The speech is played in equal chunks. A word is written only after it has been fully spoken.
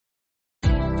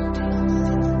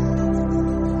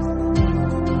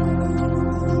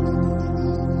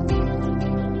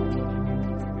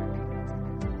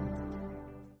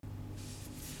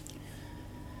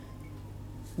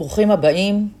ברוכים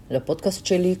הבאים לפודקאסט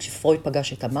שלי, כשפרויד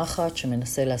פגש את המחט,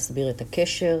 שמנסה להסביר את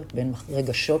הקשר בין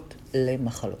רגשות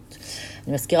למחלות.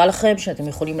 אני מזכירה לכם שאתם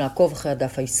יכולים לעקוב אחרי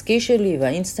הדף העסקי שלי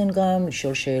והאינסטגרם,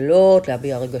 לשאול שאלות,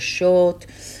 להביע רגשות.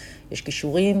 יש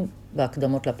קישורים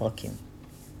בהקדמות לפרקים.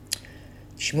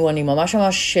 תשמעו, אני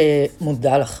ממש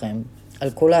מודה לכם על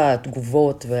כל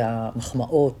התגובות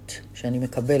והמחמאות שאני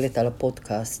מקבלת על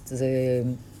הפודקאסט.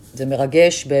 זה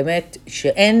מרגש באמת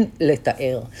שאין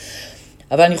לתאר.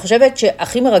 אבל אני חושבת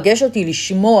שהכי מרגש אותי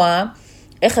לשמוע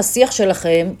איך השיח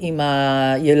שלכם עם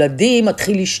הילדים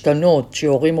מתחיל להשתנות,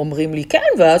 שהורים אומרים לי, כן,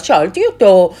 ואז שאלתי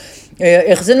אותו,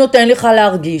 איך זה נותן לך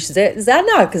להרגיש? זה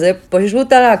ענק, זה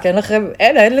פשוט ענק,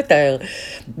 אין לתאר.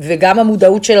 וגם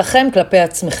המודעות שלכם כלפי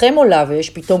עצמכם עולה, ויש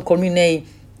פתאום כל מיני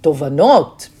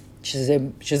תובנות,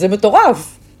 שזה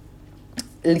מטורף.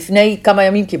 לפני כמה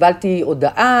ימים קיבלתי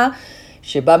הודעה,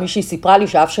 שבה מישהי סיפרה לי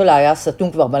שהאף שלה היה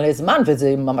סתום כבר מלא זמן,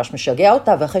 וזה ממש משגע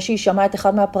אותה, ואחרי שהיא שמעה את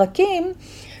אחד מהפרקים,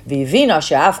 והיא הבינה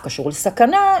שהאף קשור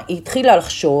לסכנה, היא התחילה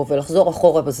לחשוב ולחזור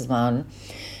אחורה בזמן.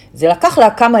 זה לקח לה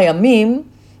כמה ימים,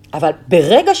 אבל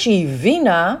ברגע שהיא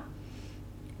הבינה,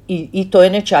 היא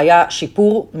טוענת שהיה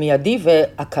שיפור מיידי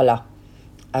והקלה.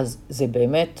 אז זה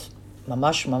באמת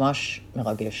ממש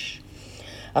מרגש.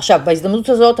 עכשיו, בהזדמנות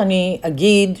הזאת אני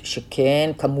אגיד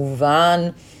שכן, כמובן,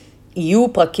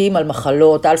 יהיו פרקים על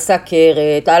מחלות, על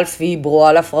סכרת, על פיברו,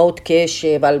 על הפרעות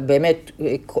קשב, על באמת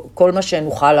כל מה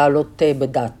שנוכל לעלות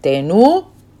בדעתנו.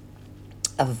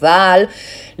 אבל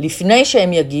לפני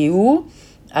שהם יגיעו,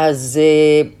 אז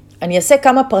אני אעשה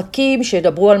כמה פרקים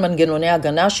שידברו על מנגנוני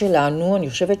הגנה שלנו. אני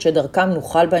חושבת שדרכם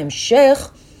נוכל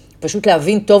בהמשך פשוט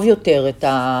להבין טוב יותר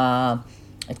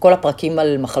את כל הפרקים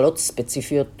על מחלות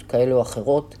ספציפיות כאלה או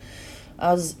אחרות.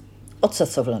 אז עוד קצת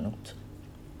סבלנות.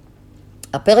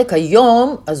 הפרק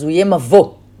היום, אז הוא יהיה מבוא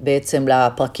בעצם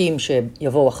לפרקים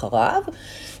שיבואו אחריו,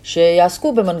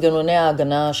 שיעסקו במנגנוני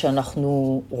ההגנה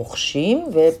שאנחנו רוכשים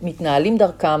ומתנהלים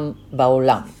דרכם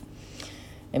בעולם.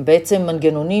 הם בעצם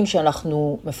מנגנונים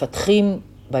שאנחנו מפתחים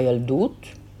בילדות,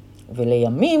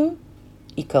 ולימים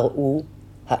יקראו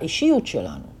האישיות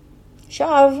שלנו.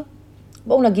 עכשיו,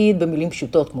 בואו נגיד במילים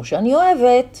פשוטות כמו שאני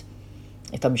אוהבת,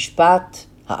 את המשפט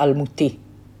האלמותי.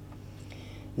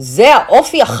 זה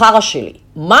האופי החרה שלי.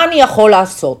 מה אני יכול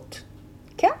לעשות?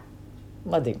 כן,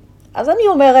 מדהים. אז אני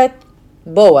אומרת,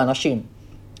 בואו אנשים,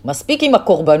 מספיק עם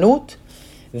הקורבנות,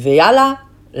 ויאללה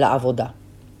לעבודה.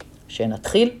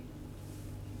 שנתחיל.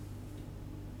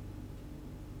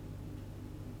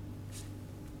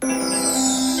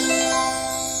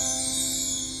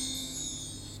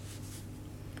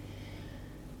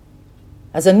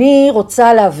 אז אני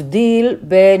רוצה להבדיל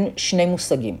בין שני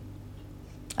מושגים.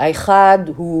 האחד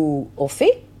הוא אופי,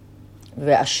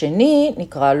 והשני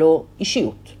נקרא לו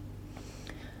אישיות.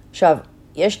 עכשיו,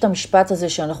 יש את המשפט הזה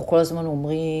שאנחנו כל הזמן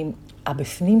אומרים,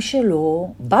 בבפנים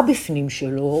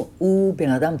שלו, הוא בן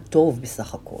אדם טוב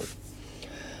בסך הכל.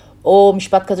 או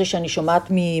משפט כזה שאני שומעת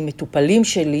ממטופלים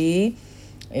שלי,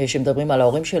 שמדברים על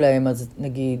ההורים שלהם, אז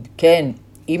נגיד, כן,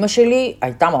 אמא שלי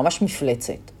הייתה ממש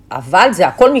מפלצת, אבל זה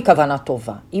הכל מכוונה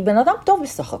טובה. היא בן אדם טוב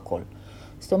בסך הכל.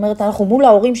 זאת אומרת, אנחנו מול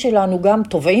ההורים שלנו גם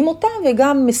תובעים אותם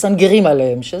וגם מסנגרים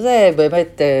עליהם, שזה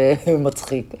באמת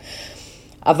מצחיק.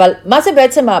 אבל מה זה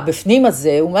בעצם הבפנים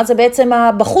הזה, ומה זה בעצם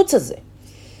הבחוץ הזה?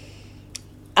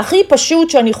 הכי פשוט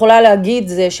שאני יכולה להגיד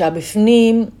זה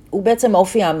שהבפנים הוא בעצם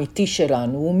האופי האמיתי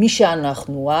שלנו, הוא מי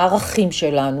שאנחנו, הערכים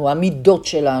שלנו, המידות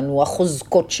שלנו,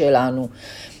 החוזקות שלנו.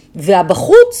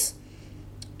 והבחוץ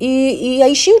היא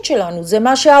האישיות שלנו, זה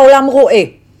מה שהעולם רואה,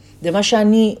 זה מה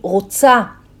שאני רוצה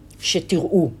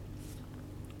שתראו.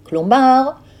 כלומר,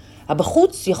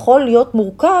 הבחוץ יכול להיות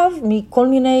מורכב מכל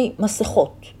מיני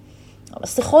מסכות.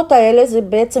 המסכות האלה זה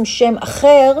בעצם שם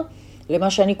אחר למה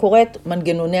שאני קוראת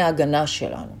מנגנוני ההגנה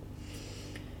שלנו.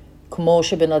 כמו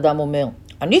שבן אדם אומר,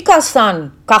 אני כעסן,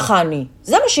 ככה אני,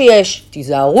 זה מה שיש,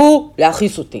 תיזהרו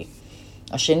להכעיס אותי.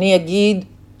 השני יגיד,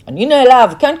 אני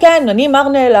נעלב, כן, אני מר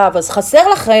נעלב, אז חסר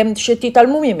לכם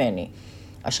שתתעלמו ממני.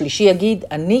 השלישי יגיד,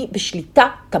 אני בשליטה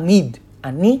תמיד.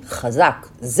 אני חזק,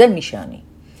 זה מי שאני.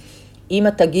 אם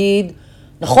את תגיד,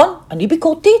 נכון, אני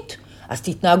ביקורתית, אז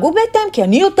תתנהגו בהתאם, כי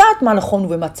אני יודעת מה נכון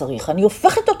ומה צריך. אני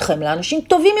הופכת אתכם לאנשים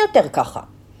טובים יותר ככה.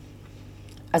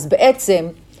 אז בעצם,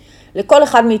 לכל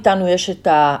אחד מאיתנו יש את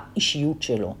האישיות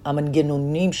שלו,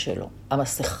 המנגנונים שלו,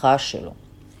 המסכה שלו.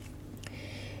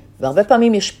 והרבה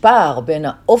פעמים יש פער בין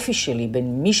האופי שלי,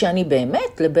 בין מי שאני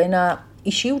באמת, לבין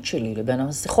האישיות שלי, לבין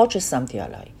המסכות ששמתי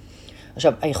עליי.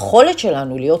 עכשיו, היכולת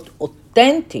שלנו להיות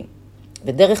אותנטיים,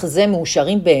 ודרך זה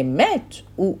מאושרים באמת,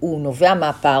 הוא נובע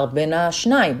מהפער בין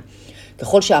השניים.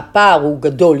 ככל שהפער הוא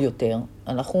גדול יותר,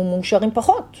 אנחנו מאושרים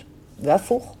פחות,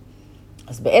 והפוך.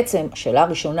 אז בעצם השאלה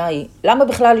הראשונה היא, למה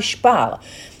בכלל יש פער?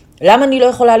 למה אני לא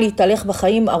יכולה להתהלך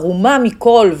בחיים ערומה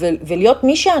מכל ולהיות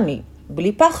מי שאני,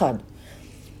 בלי פחד?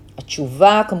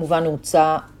 התשובה כמובן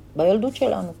נעוצה בילדות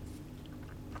שלנו.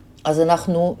 אז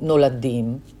אנחנו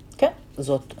נולדים, כן,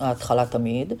 זאת ההתחלה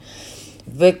תמיד,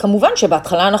 וכמובן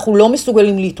שבהתחלה אנחנו לא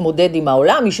מסוגלים להתמודד עם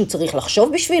העולם, מישהו צריך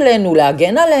לחשוב בשבילנו,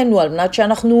 להגן עלינו, על מנת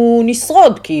שאנחנו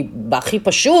נשרוד, כי בהכי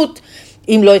פשוט,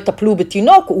 אם לא יטפלו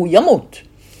בתינוק, הוא ימות.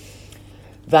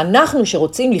 ואנחנו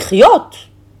שרוצים לחיות,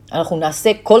 אנחנו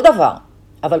נעשה כל דבר,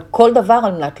 אבל כל דבר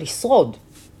על מנת לשרוד.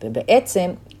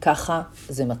 ובעצם ככה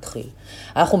זה מתחיל.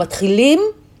 אנחנו מתחילים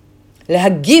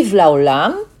להגיב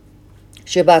לעולם,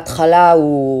 שבהתחלה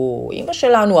הוא אמא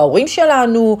שלנו, ההורים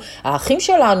שלנו, האחים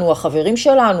שלנו, החברים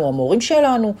שלנו, המורים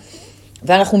שלנו,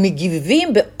 ואנחנו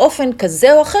מגיבים באופן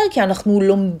כזה או אחר, כי אנחנו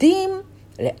לומדים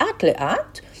לאט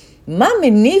לאט מה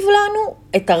מניב לנו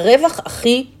את הרווח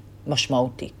הכי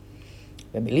משמעותי.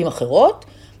 במילים אחרות,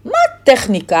 מה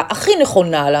הטכניקה הכי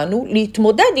נכונה לנו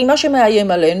להתמודד עם מה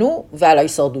שמאיים עלינו ועל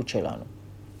ההישרדות שלנו.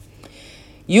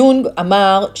 יונג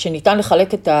אמר שניתן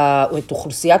לחלק את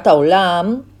אוכלוסיית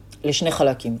העולם לשני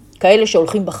חלקים. כאלה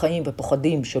שהולכים בחיים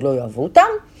ופוחדים שלא יאהבו אותם,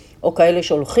 או כאלה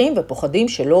שהולכים ופוחדים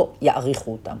שלא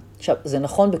יעריכו אותם. עכשיו, זה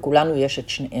נכון, בכולנו יש את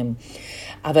שניהם.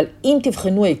 אבל אם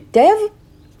תבחנו היטב,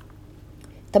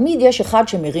 תמיד יש אחד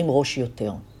שמרים ראש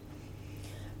יותר.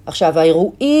 עכשיו,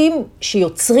 האירועים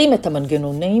שיוצרים את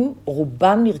המנגנונים,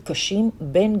 רובם נרכשים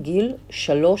בין גיל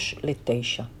 3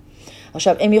 ל-9.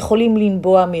 עכשיו, הם יכולים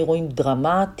לנבוע מאירועים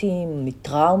דרמטיים,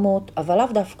 מטראומות, אבל לאו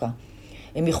דווקא.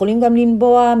 הם יכולים גם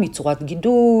לנבוע מצורת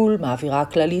גידול, מהאווירה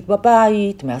הכללית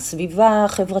בבית, מהסביבה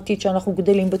החברתית שאנחנו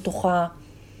גדלים בתוכה.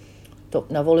 טוב,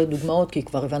 נעבור לדוגמאות, כי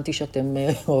כבר הבנתי שאתם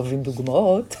אוהבים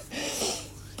דוגמאות.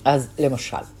 אז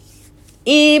למשל,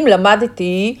 אם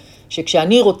למדתי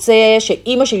שכשאני רוצה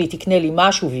שאמא שלי תקנה לי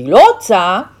משהו והיא לא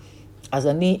רוצה, אז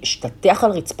אני אשתתח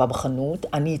על רצפה בחנות,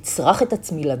 אני אצרח את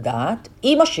עצמי לדעת,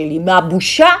 אמא שלי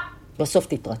מהבושה בסוף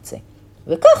תתרצה.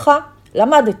 וככה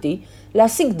למדתי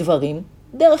להשיג דברים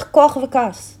דרך כוח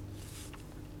וכעס.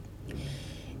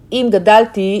 אם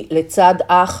גדלתי לצד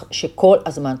אח שכל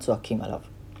הזמן צועקים עליו,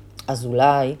 אז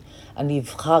אולי אני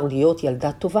אבחר להיות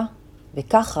ילדה טובה,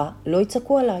 וככה לא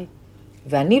יצעקו עליי.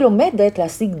 ואני לומדת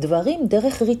להשיג דברים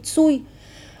דרך ריצוי.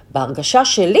 בהרגשה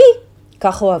שלי,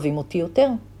 ככה אוהבים אותי יותר.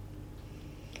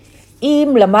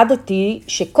 אם למדתי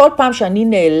שכל פעם שאני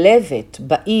נעלבת,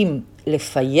 באים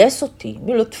לפייס אותי,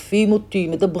 מלטפים אותי,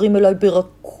 מדברים אליי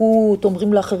ברכות,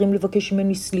 אומרים לאחרים לבקש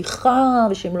ממני סליחה,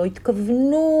 ושהם לא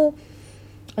התכוונו,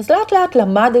 אז לאט לאט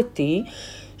למדתי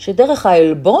שדרך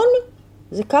העלבון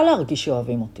זה קל להרגיש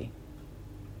שאוהבים אותי.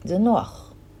 זה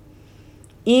נוח.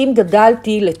 אם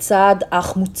גדלתי לצד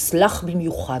אח מוצלח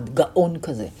במיוחד, גאון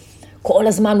כזה, כל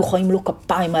הזמן מוחאים לו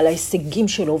כפיים על ההישגים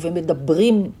שלו,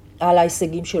 ומדברים על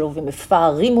ההישגים שלו,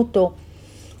 ומפארים אותו,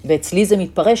 ואצלי זה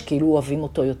מתפרש כאילו אוהבים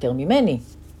אותו יותר ממני,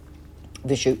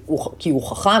 כי הוא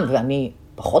חכם ואני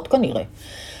פחות כנראה.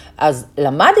 אז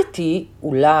למדתי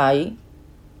אולי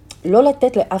לא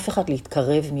לתת לאף אחד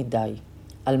להתקרב מדי,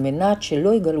 על מנת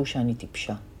שלא יגלו שאני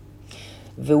טיפשה.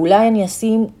 ואולי אני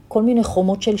אשים כל מיני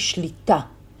חומות של שליטה,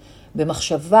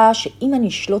 במחשבה שאם אני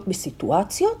אשלוט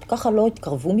בסיטואציות, ככה לא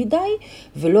יתקרבו מדי,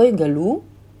 ולא יגלו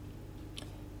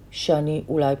שאני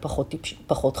אולי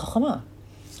פחות חכמה.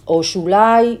 או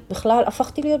שאולי בכלל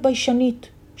הפכתי להיות ביישנית,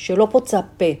 שלא פוצע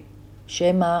פה,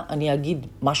 שמה אני אגיד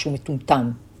משהו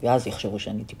מטומטם, ואז יחשבו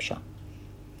שאני טיפשה.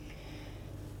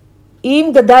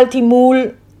 אם גדלתי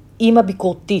מול אמא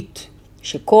ביקורתית,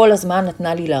 שכל הזמן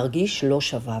נתנה לי להרגיש לא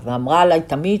שווה, ואמרה עליי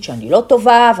תמיד שאני לא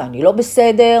טובה ואני לא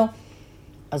בסדר,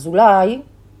 אז אולי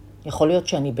יכול להיות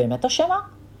שאני באמת אשמה,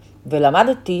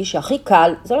 ולמדתי שהכי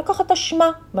קל זה לקחת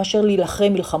אשמה, מאשר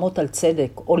להילחם מלחמות על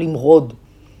צדק או למרוד.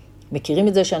 מכירים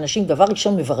את זה שאנשים דבר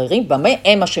ראשון מבררים במה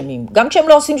הם אשמים, גם כשהם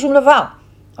לא עושים שום דבר,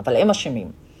 אבל הם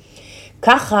אשמים.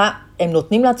 ככה הם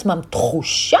נותנים לעצמם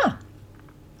תחושה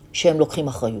שהם לוקחים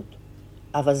אחריות,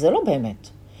 אבל זה לא באמת.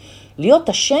 להיות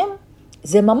אשם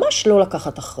זה ממש לא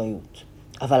לקחת אחריות,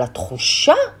 אבל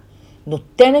התחושה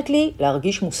נותנת לי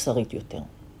להרגיש מוסרית יותר.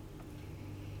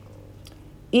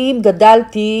 אם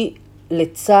גדלתי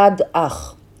לצד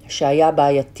אח שהיה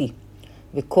בעייתי,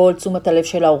 וכל תשומת הלב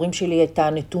של ההורים שלי הייתה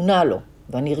נתונה לו,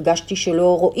 ואני הרגשתי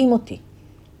שלא רואים אותי,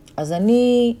 אז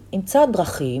אני אמצא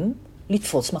דרכים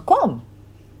לתפוס מקום.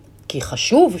 כי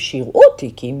חשוב שיראו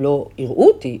אותי, כי אם לא יראו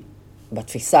אותי,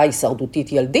 בתפיסה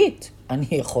הישרדותית ילדית, אני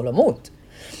יכול למות.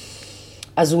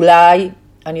 אז אולי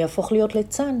אני אהפוך להיות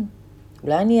ליצן.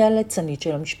 אולי אני אהיה הליצנית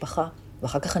של המשפחה,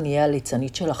 ואחר כך אני אהיה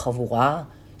הליצנית של החבורה,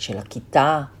 של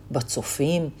הכיתה,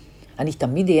 בצופים. אני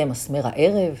תמיד אהיה מסמר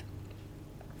הערב.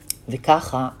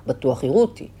 וככה בטוח יראו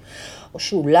אותי. או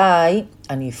שאולי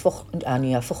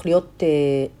אני אהפוך להיות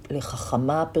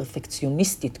לחכמה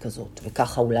פרפקציוניסטית כזאת,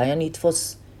 וככה אולי אני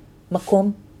אתפוס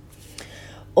מקום.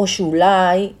 או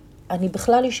שאולי אני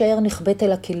בכלל אשאר נחבאת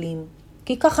אל הכלים,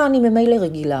 כי ככה אני ממילא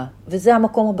רגילה, וזה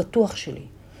המקום הבטוח שלי.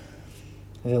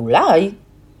 ואולי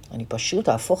אני פשוט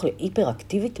אהפוך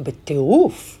להיפראקטיבית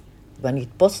בטירוף, ואני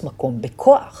אתפוס מקום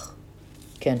בכוח.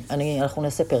 כן, אנחנו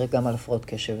נעשה פרק גם על הפרעות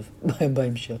קשב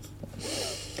בהמשך.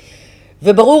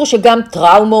 וברור שגם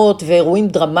טראומות ואירועים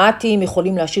דרמטיים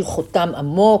יכולים להשאיר חותם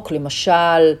עמוק,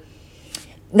 למשל,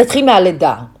 נתחיל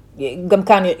מהלידה. גם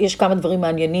כאן יש כמה דברים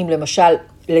מעניינים, למשל,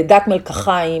 לידת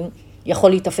מלקחיים יכול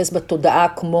להתאפס בתודעה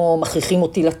כמו מכריחים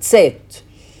אותי לצאת.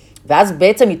 ואז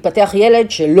בעצם מתפתח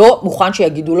ילד שלא מוכן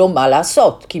שיגידו לו מה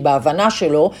לעשות, כי בהבנה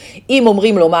שלו, אם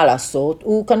אומרים לו מה לעשות,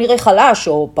 הוא כנראה חלש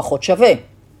או פחות שווה.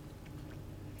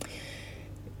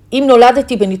 אם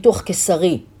נולדתי בניתוח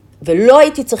קיסרי, ולא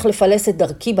הייתי צריך לפלס את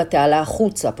דרכי בתעלה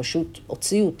החוצה, פשוט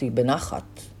הוציאו אותי בנחת,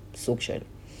 סוג של.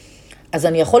 אז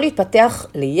אני יכול להתפתח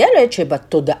לילד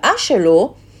שבתודעה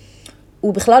שלו,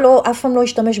 הוא בכלל אף פעם לא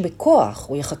ישתמש בכוח,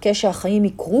 הוא יחכה שהחיים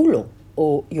יקרו לו,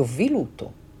 או יובילו אותו.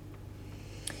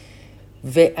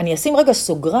 ואני אשים רגע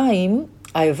סוגריים,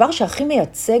 האיבר שהכי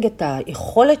מייצג את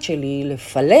היכולת שלי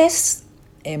לפלס,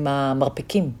 הם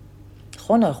המרפקים.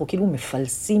 נכון? אנחנו כאילו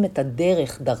מפלסים את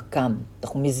הדרך דרכם.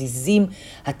 אנחנו מזיזים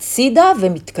הצידה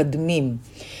ומתקדמים.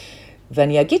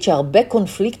 ואני אגיד שהרבה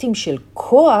קונפליקטים של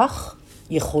כוח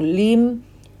יכולים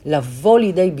לבוא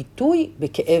לידי ביטוי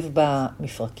בכאב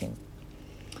במפרקים.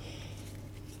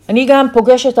 אני גם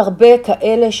פוגשת הרבה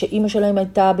כאלה שאימא שלהם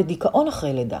הייתה בדיכאון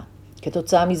אחרי לידה.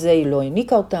 כתוצאה מזה היא לא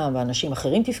העניקה אותם, ואנשים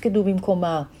אחרים תפקדו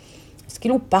במקומה. אז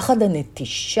כאילו פחד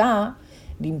הנטישה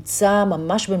נמצא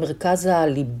ממש במרכז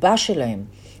הליבה שלהם,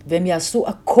 והם יעשו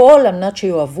הכל על מנת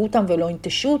שיאהבו אותם ולא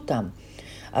ינטשו אותם.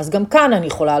 אז גם כאן אני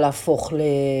יכולה להפוך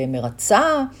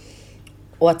למרצה,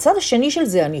 או הצד השני של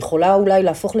זה, אני יכולה אולי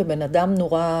להפוך לבן אדם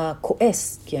נורא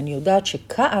כועס, כי אני יודעת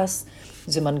שכעס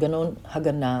זה מנגנון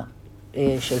הגנה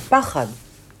של פחד.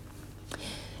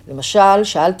 למשל,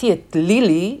 שאלתי את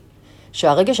לילי,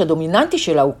 שהרגש הדומיננטי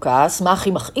שלה הוא כעס, מה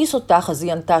הכי מכעיס אותך? אז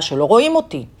היא ענתה שלא רואים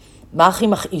אותי. מה הכי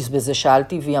מכעיס בזה?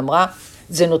 שאלתי, והיא אמרה,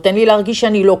 זה נותן לי להרגיש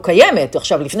שאני לא קיימת.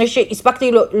 עכשיו, לפני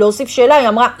שהספקתי להוסיף שאלה, היא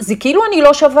אמרה, זה כאילו אני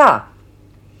לא שווה.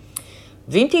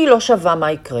 ואם תהי לא שווה,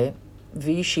 מה יקרה?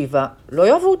 והיא השיבה, לא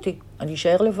יאהבו אותי, אני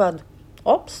אשאר לבד.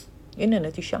 אופס, הנה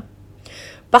נטישה.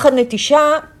 פחד נטישה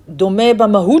דומה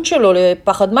במהות שלו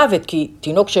לפחד מוות, כי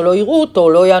תינוק שלא יראו אותו,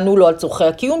 לא יענו לו על צורכי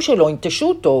הקיום שלו, ינטשו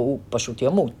אותו, הוא פשוט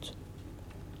ימות.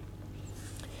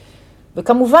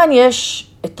 וכמובן יש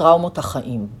את טראומות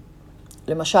החיים.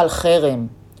 למשל חרם,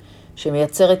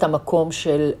 שמייצר את המקום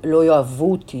של לא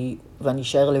יאהבו אותי ואני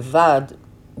אשאר לבד,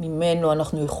 ממנו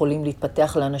אנחנו יכולים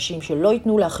להתפתח לאנשים שלא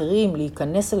ייתנו לאחרים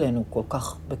להיכנס אלינו כל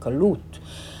כך בקלות.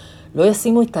 לא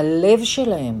ישימו את הלב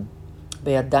שלהם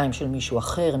בידיים של מישהו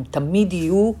אחר, הם תמיד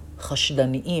יהיו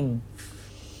חשדניים.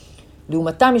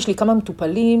 לעומתם יש לי כמה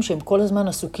מטופלים שהם כל הזמן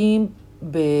עסוקים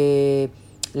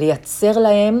לייצר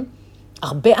להם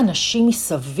הרבה אנשים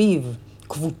מסביב,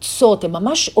 קבוצות, הם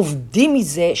ממש עובדים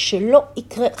מזה שלא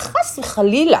יקרה חס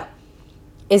וחלילה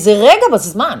איזה רגע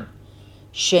בזמן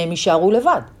שהם יישארו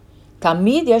לבד.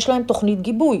 תמיד יש להם תוכנית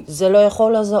גיבוי, זה לא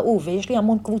יכול לזהות, ויש לי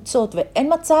המון קבוצות,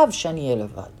 ואין מצב שאני אהיה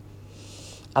לבד.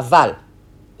 אבל,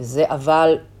 וזה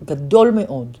אבל גדול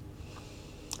מאוד,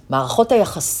 מערכות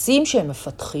היחסים שהם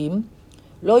מפתחים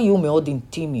לא יהיו מאוד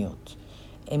אינטימיות.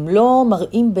 הם לא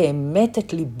מראים באמת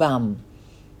את ליבם.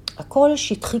 הכל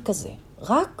שטחי כזה,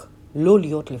 רק לא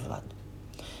להיות לבד.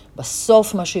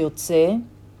 בסוף מה שיוצא,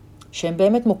 שהם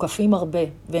באמת מוקפים הרבה,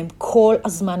 והם כל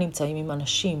הזמן נמצאים עם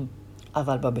אנשים,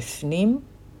 אבל בבפנים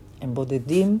הם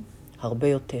בודדים הרבה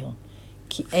יותר,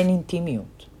 כי אין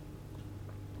אינטימיות.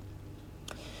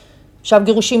 עכשיו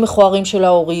גירושים מכוערים של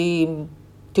ההורים,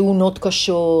 תאונות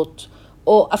קשות,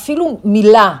 או אפילו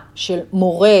מילה של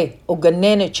מורה או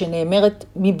גננת שנאמרת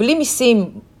מבלי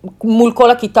מיסים מול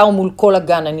כל הכיתה או מול כל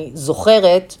הגן. אני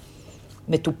זוכרת,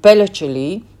 מטופלת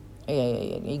שלי,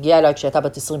 הגיעה אליי כשהייתה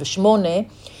בת 28,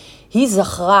 היא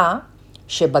זכרה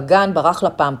שבגן ברח לה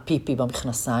פעם פיפי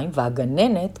במכנסיים,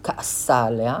 והגננת כעסה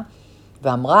עליה,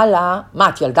 ואמרה לה, מה,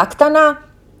 את ילדה קטנה?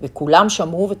 וכולם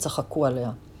שמעו וצחקו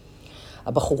עליה.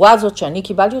 הבחורה הזאת שאני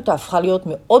קיבלתי אותה הפכה להיות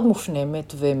מאוד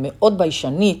מופנמת ומאוד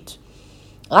ביישנית,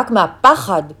 רק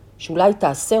מהפחד שאולי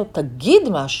תעשה או תגיד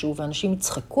משהו ואנשים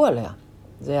יצחקו עליה.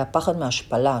 זה הפחד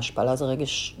מהשפלה, השפלה זה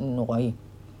רגש נוראי.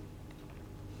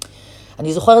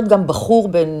 אני זוכרת גם בחור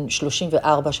בן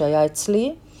 34 שהיה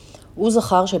אצלי, הוא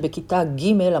זכר שבכיתה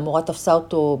ג' המורה תפסה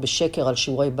אותו בשקר על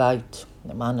שיעורי בית.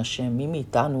 למען השם, מי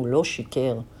מאיתנו לא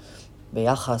שיקר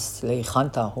ביחס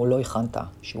להכנת או לא הכנת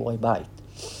שיעורי בית.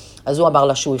 אז הוא אמר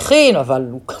לה שהוא הכין, אבל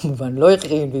הוא כמובן לא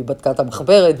הכין, והיא בדקה את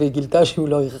המחברת, והיא גילתה שהוא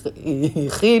לא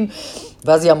הכין,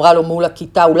 ואז היא אמרה לו מול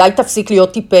הכיתה, אולי תפסיק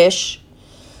להיות טיפש.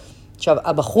 עכשיו,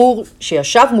 הבחור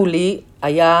שישב מולי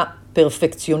היה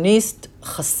פרפקציוניסט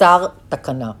חסר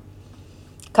תקנה.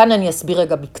 כאן אני אסביר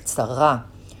רגע בקצרה,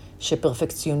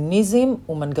 שפרפקציוניזם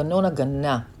הוא מנגנון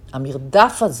הגנה.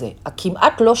 המרדף הזה,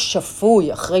 הכמעט לא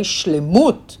שפוי אחרי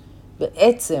שלמות,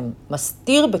 בעצם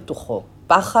מסתיר בתוכו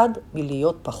פחד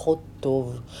מלהיות פחות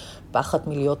טוב, פחד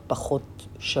מלהיות פחות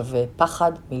שווה,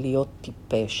 פחד מלהיות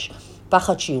טיפש,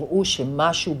 פחד שיראו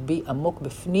שמשהו בי עמוק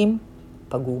בפנים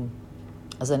פגום.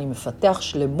 אז אני מפתח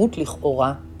שלמות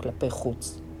לכאורה כלפי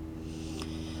חוץ.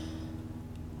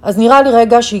 אז נראה לי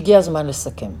רגע שהגיע הזמן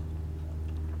לסכם.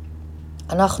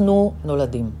 אנחנו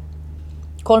נולדים.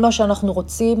 כל מה שאנחנו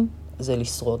רוצים זה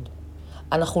לשרוד.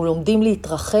 אנחנו לומדים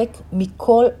להתרחק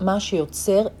מכל מה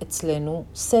שיוצר אצלנו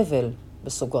סבל,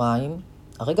 בסוגריים,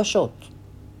 הרגשות,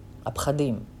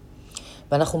 הפחדים.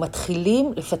 ואנחנו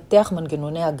מתחילים לפתח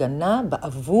מנגנוני הגנה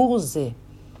בעבור זה.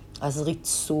 אז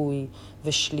ריצוי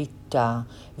ושליטה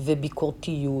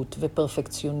וביקורתיות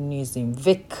ופרפקציוניזם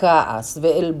וכעס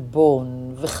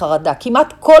ואלבון וחרדה.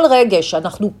 כמעט כל רגש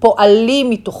אנחנו פועלים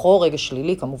מתוכו, רגש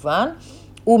שלילי כמובן,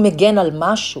 הוא מגן על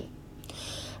משהו.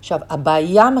 עכשיו,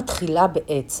 הבעיה מתחילה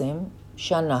בעצם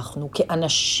שאנחנו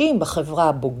כאנשים בחברה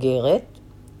הבוגרת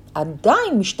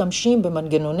עדיין משתמשים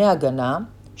במנגנוני הגנה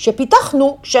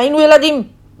שפיתחנו כשהיינו ילדים,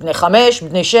 בני 5,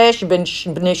 בני 6,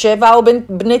 בני 7 או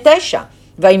בני 9.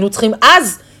 והיינו צריכים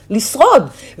אז לשרוד,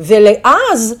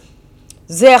 ולאז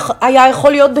זה היה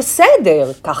יכול להיות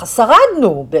בסדר, ככה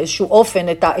שרדנו באיזשהו אופן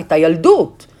את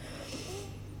הילדות.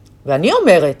 ואני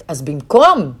אומרת, אז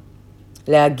במקום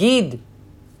להגיד,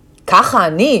 ככה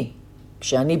אני,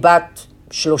 כשאני בת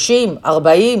 30,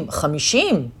 40,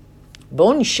 50,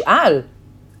 בואו נשאל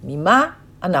ממה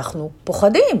אנחנו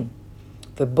פוחדים.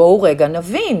 ובואו רגע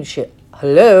נבין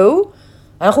שהלו,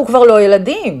 אנחנו כבר לא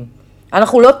ילדים.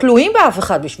 אנחנו לא תלויים באף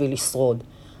אחד בשביל לשרוד.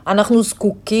 אנחנו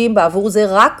זקוקים בעבור זה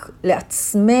רק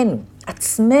לעצמנו.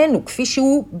 עצמנו, כפי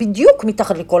שהוא בדיוק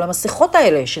מתחת לכל המסכות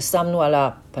האלה ששמנו על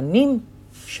הפנים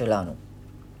שלנו.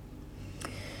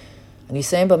 אני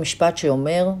אסיים במשפט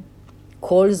שאומר,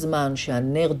 כל זמן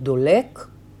שהנר דולק,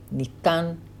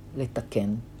 ניתן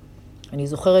לתקן. אני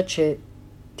זוכרת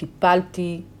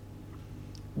שטיפלתי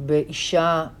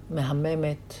באישה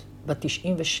מהממת,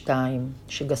 ב-92,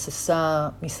 שגססה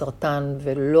מסרטן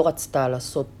ולא רצתה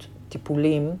לעשות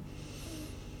טיפולים,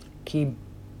 כי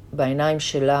בעיניים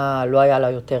שלה לא היה לה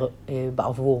יותר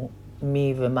בעבור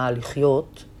מי ומה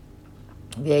לחיות,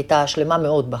 והיא הייתה שלמה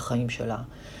מאוד בחיים שלה.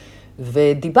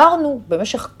 ודיברנו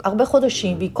במשך הרבה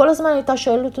חודשים, והיא כל הזמן הייתה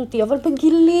שואלת אותי, אבל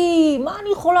בגילי, מה אני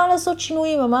יכולה לעשות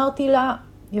שינויים? אמרתי לה,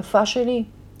 יפה שלי,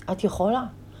 את יכולה.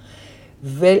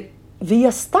 והיא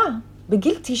עשתה,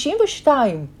 בגיל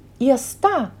 92, היא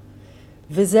עשתה.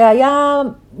 וזה היה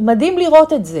מדהים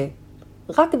לראות את זה,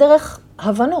 רק דרך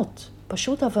הבנות,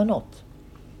 פשוט הבנות.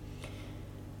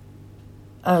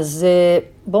 אז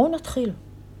בואו נתחיל.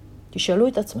 תשאלו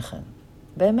את עצמכם,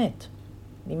 באמת,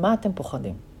 ממה אתם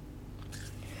פוחדים?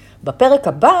 בפרק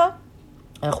הבא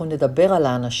אנחנו נדבר על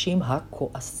האנשים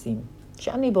הכועסים,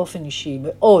 שאני באופן אישי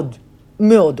מאוד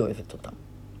מאוד אוהבת אותם.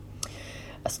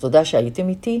 אז תודה שהייתם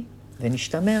איתי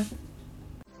ונשתמע.